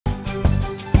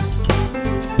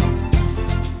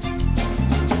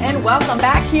Welcome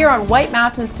back here on White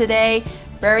Mountains today.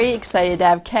 Very excited to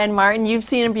have Ken Martin. You've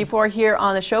seen him before here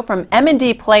on the show from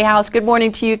M&D Playhouse. Good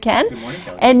morning to you, Ken. Good morning,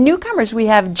 Kelly. And newcomers, we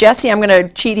have Jesse, I'm going to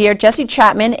cheat here, Jesse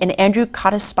Chapman and Andrew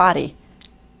Cottaspati.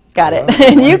 Got it.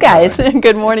 And you guys,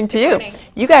 good morning to you. Morning.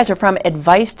 You guys are from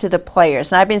Advice to the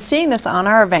Players. And I've been seeing this on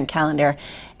our event calendar.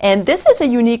 And this is a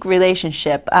unique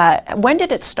relationship. When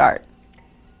did it start?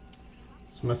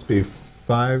 This must be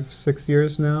 5-6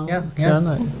 years now. Yeah,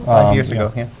 Ken? 5 years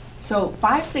ago. Yeah. So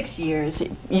 5-6 years.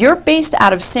 You're based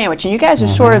out of Sandwich, and you guys are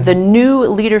sort of the new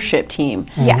leadership team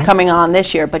Yes. coming on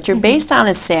this year. But you're based on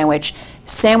a Sandwich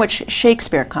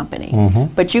Shakespeare Company.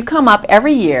 But you come up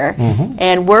every year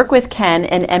and work with Ken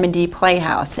and M&D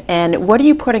Playhouse. And what are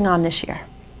you putting on this year?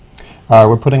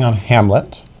 We're putting on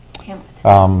Hamlet.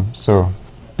 Hamlet. So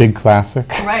big classic.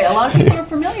 Right. A lot of people are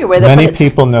familiar with it. Many but it's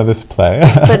people know this play.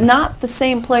 but not the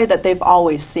same play that they've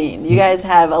always seen. You guys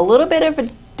have a little bit of a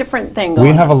different thing going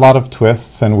We have on. a lot of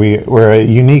twists, and we're a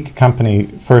unique company.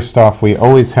 First off, we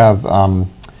always have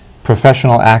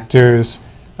professional actors,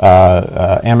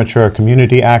 amateur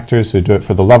community actors who do it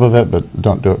for the love of it but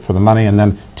don't do it for the money, and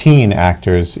then teen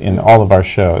actors in all of our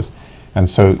shows. And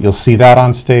so you'll see that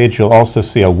on stage. You'll also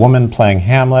see a woman playing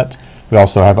Hamlet. We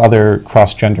also have other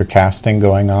cross-gender casting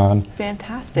going on.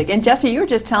 Fantastic. And Jesse, you were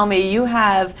just telling me you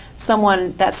have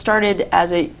someone that started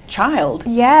as a child.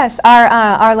 Yes,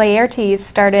 our Laertes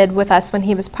started with us when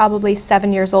he was probably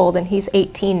 7 years old, and he's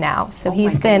 18 now. So Oh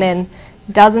he's my been goodness.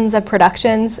 in dozens of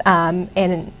productions,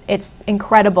 and it's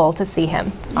incredible to see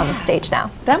him on the stage now.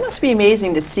 That must be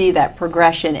amazing to see that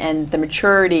progression and the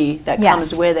maturity that Yes.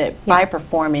 comes with it by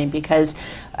performing, because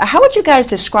how would you guys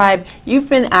describe, you've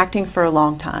been acting for a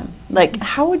long time, like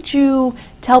how would you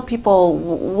tell people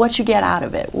what you get out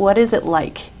of it? What is it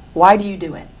like? Why do you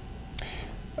do it?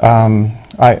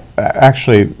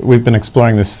 Actually, we've been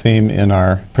exploring this theme in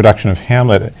our production of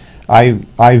Hamlet.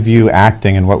 I view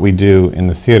acting and what we do in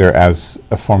the theater as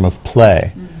a form of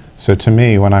play. So to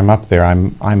me, when I'm up there,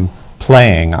 I'm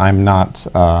playing. I'm not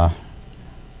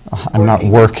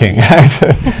working.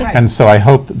 And so I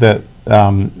hope that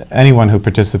anyone who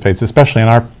participates, especially in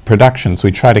our productions,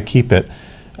 we try to keep it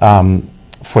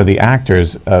for the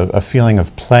actors a feeling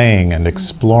of playing and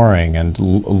exploring and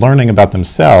learning about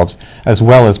themselves, as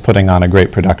well as putting on a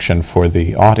great production for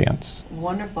the audience.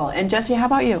 Wonderful. And Jesse, how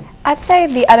about you? I'd say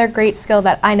the other great skill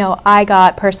that I know I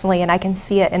got personally, and I can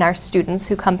see it in our students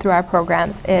who come through our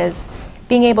programs, is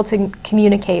being able to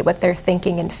communicate what they're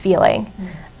thinking and feeling,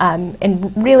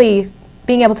 and really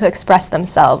being able to express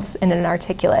themselves in an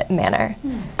articulate manner.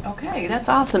 Okay, that's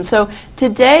awesome. So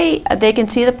today they can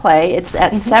see the play. It's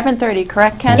at 7:30,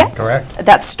 correct, Ken? Yeah. Correct.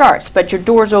 That starts, but your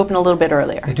doors open a little bit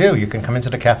earlier. They do. You can come into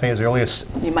the cafe as early as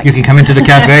You might- you can come into the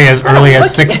cafe as early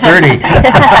as 6:30.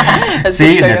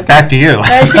 See, and then back to you.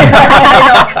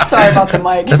 I know. Sorry about the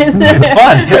mic. It's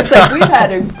fun. Looks like we've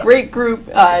had a great group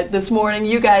this morning.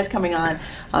 You guys coming on,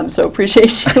 so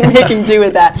appreciate you making do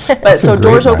with that. But so Great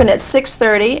doors night. open at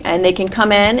 6:30, and they can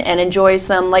come in and enjoy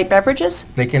some light beverages.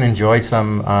 They can enjoy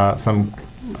some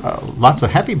lots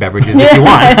of heavy beverages if you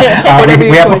want. Whatever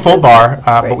your We have a choice full is. bar,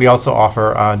 Great. but we also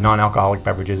offer non-alcoholic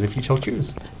beverages if you so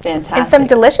choose. Fantastic. And some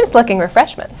delicious looking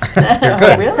refreshments. They're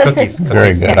good. Really? Cookies.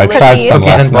 Very good. Yeah, I tried cookies. some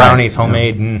Cookies last and night. brownies,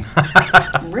 homemade. And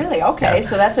Really? Okay.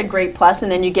 So that's a great plus.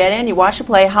 And then you get in, you watch the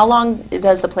play. How long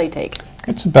does the play take?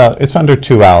 It's under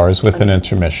 2 hours with an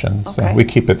intermission, so Okay. we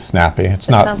keep it snappy. It's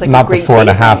That not sounds like a not the great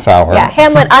 4.5 date hour. Yeah,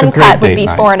 Hamlet It's a great Uncut would date be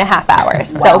night. 4.5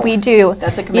 hours. Wow. So we do,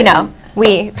 That's a you know,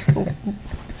 commitment.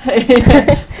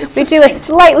 we do a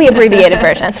slightly abbreviated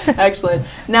version. Excellent.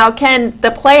 Now, Ken,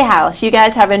 the Playhouse, you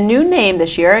guys have a new name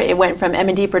this year. It went from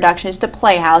M&D Productions to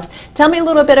Playhouse. Tell me a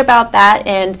little bit about that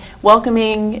and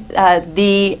welcoming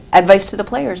the Advice to the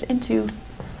Players into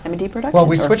M&D Productions. Well,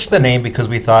 we or- switched the name because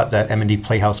we thought that M&D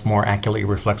Playhouse more accurately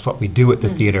reflects what we do at the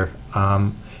theater.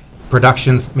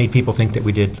 Productions made people think that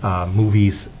we did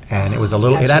movies, and it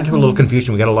added to a little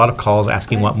confusion. We got a lot of calls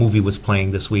asking what movie was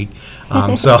playing this week.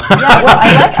 So Yeah,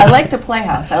 well, I like the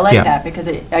Playhouse. I like Yeah. that because,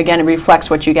 it reflects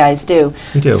what you guys do.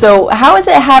 We do. So how is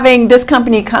it having this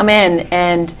company come in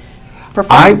and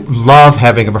perform? I love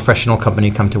having a professional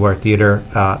company come to our theater.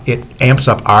 It amps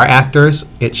up our actors.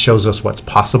 It shows us what's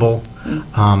possible,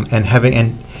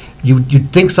 and you'd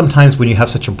think sometimes when you have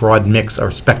such a broad mix or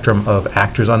spectrum of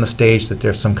actors on the stage that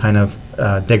there's some kind of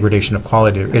degradation of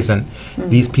quality. There isn't.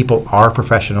 These people are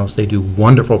professionals. They do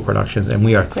wonderful productions, and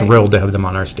we are thrilled to have them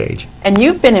on our stage. And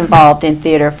you've been involved in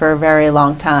theater for a very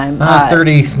long time.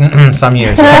 30 some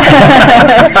years.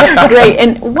 Great.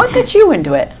 And what got you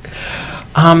into it?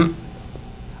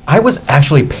 I was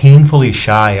actually painfully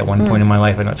shy at one point in my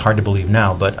life. I know it's hard to believe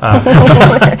now, but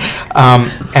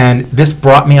and this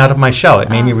brought me out of my shell. It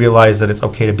made me realize that it's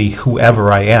okay to be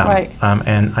whoever I am. Right.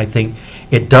 And I think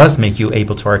it does make you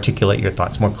able to articulate your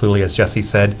thoughts more clearly, as Jessie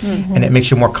said, and it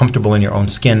makes you more comfortable in your own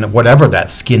skin, whatever that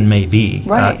skin may be.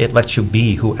 Right. It lets you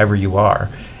be whoever you are,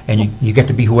 and you get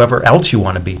to be whoever else you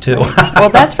want to be, too. Well,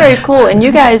 that's very cool. And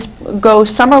you guys go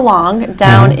summer long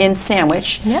down in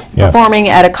Sandwich, Yeah. Yes. performing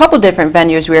at a couple different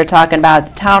venues. We were talking about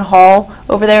the Town Hall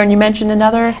over there, and you mentioned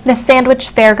another. The Sandwich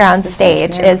Fairgrounds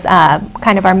stage is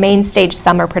kind of our main stage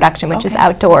summer production, which is Okay.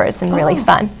 outdoors and really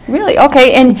fun. Really?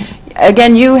 Okay. And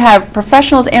again, you have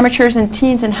professionals, amateurs, and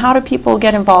teens. And how do people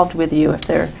get involved with you if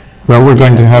they're Well, we're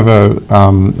going to interested? have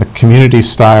a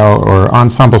community-style or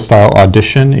ensemble-style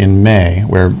audition in May,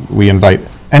 where we invite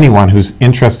anyone who's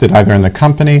interested either in the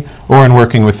company or in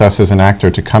working with us as an actor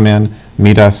to come in,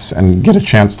 meet us, and get a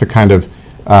chance to kind of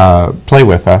play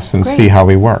with us and see Great. how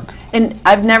we work. And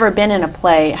I've never been in a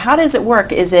play. How does it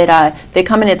work? Is it they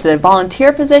come in? It's a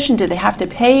volunteer position. Do they have to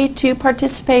pay to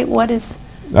participate? What is?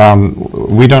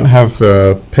 We don't have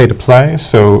pay to play,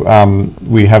 so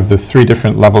we have the 3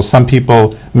 different levels. Some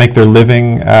people make their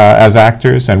living as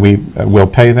actors, and we will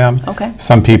pay them. Okay.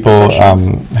 Some people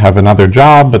Professions. have another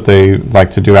job, but they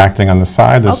like to do acting on the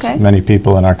side. There's Okay. many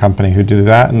people in our company who do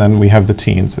that, and then we have the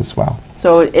teens as well.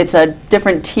 So it's a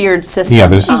different tiered system. Yeah,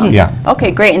 there's yeah.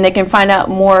 Okay, great. And they can find out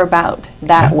more about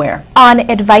that where? On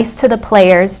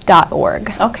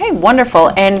advicetotheplayers.org. Okay,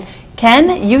 wonderful. And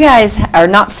Ken, you guys are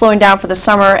not slowing down for the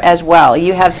summer as well.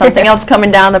 You have something else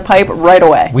coming down the pipe right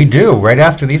away. We do. Right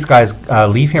after these guys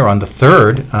leave here on the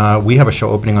 3rd, we have a show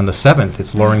opening on the 7th.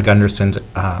 It's Lauren Gunderson's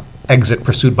Exit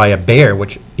Pursued by a Bear,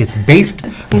 which is based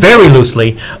very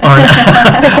loosely on,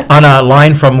 on a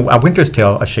line from A Winter's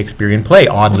Tale, a Shakespearean play,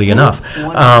 oddly enough.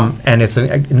 And it's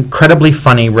an incredibly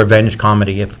funny revenge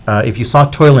comedy. If you saw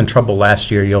Toil and Trouble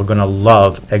last year, you're going to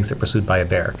love Exit Pursued by a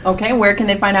Bear. Okay, where can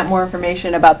they find out more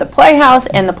information about the Playhouse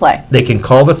and the play? They can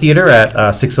call the theater at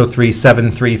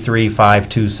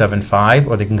 603-733-5275,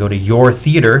 or they can go to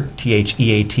yourtheatre,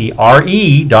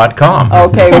 theatre.com.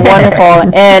 Okay,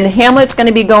 wonderful. And Hamlet's going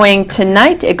to be going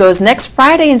tonight. It goes next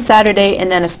Friday and Saturday,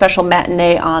 and then a special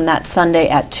matinee on that Sunday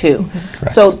at 2.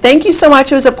 Correct. So thank you so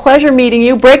much. It was a pleasure meeting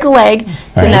you. Break a leg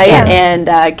tonight. you.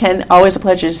 And Ken, always a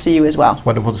pleasure to see you as well.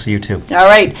 Wonderful to see you, too. All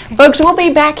right, folks, we'll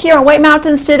be back here on White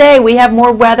Mountains today. We have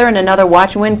more weather and another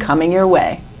Watch and Win coming your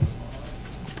way.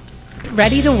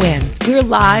 Ready to win. We're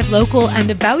live, local,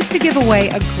 and about to give away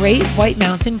a great White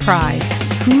Mountain prize.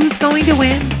 Who's going to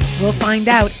win? We'll find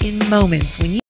out in moments when you